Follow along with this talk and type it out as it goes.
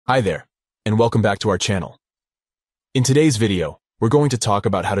Hi there, and welcome back to our channel. In today's video, we're going to talk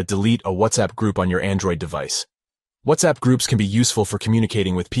about how to delete a WhatsApp group on your Android device. WhatsApp groups can be useful for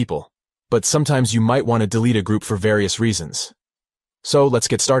communicating with people, but sometimes you might want to delete a group for various reasons. So let's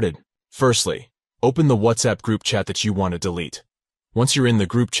get started. Firstly, open the WhatsApp group chat that you want to delete. Once you're in the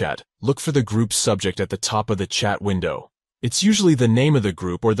group chat, look for the group subject at the top of the chat window. It's usually the name of the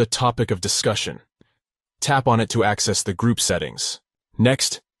group or the topic of discussion. Tap on it to access the group settings.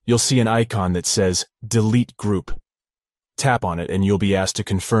 Next, you'll see an icon that says Delete Group. Tap on it and you'll be asked to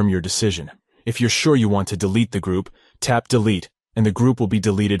confirm your decision. If you're sure you want to delete the group, tap Delete, and the group will be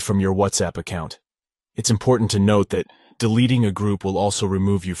deleted from your WhatsApp account. It's important to note that deleting a group will also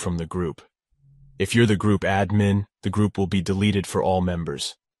remove you from the group. If you're the group admin, the group will be deleted for all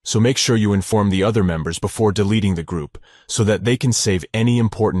members. So make sure you inform the other members before deleting the group so that they can save any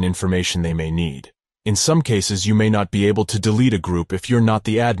important information they may need. In some cases, you may not be able to delete a group if you're not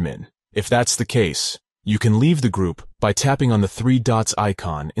the admin. If that's the case, you can leave the group by tapping on the three dots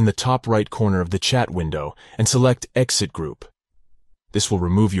icon in the top right corner of the chat window and select Exit Group. This will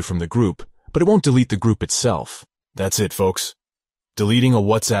remove you from the group, but it won't delete the group itself. That's it, folks. Deleting a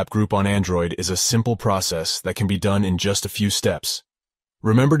WhatsApp group on Android is a simple process that can be done in just a few steps.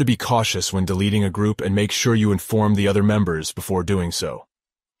 Remember to be cautious when deleting a group and make sure you inform the other members before doing so.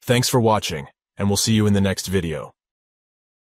 Thanks for watching, and we'll see you in the next video.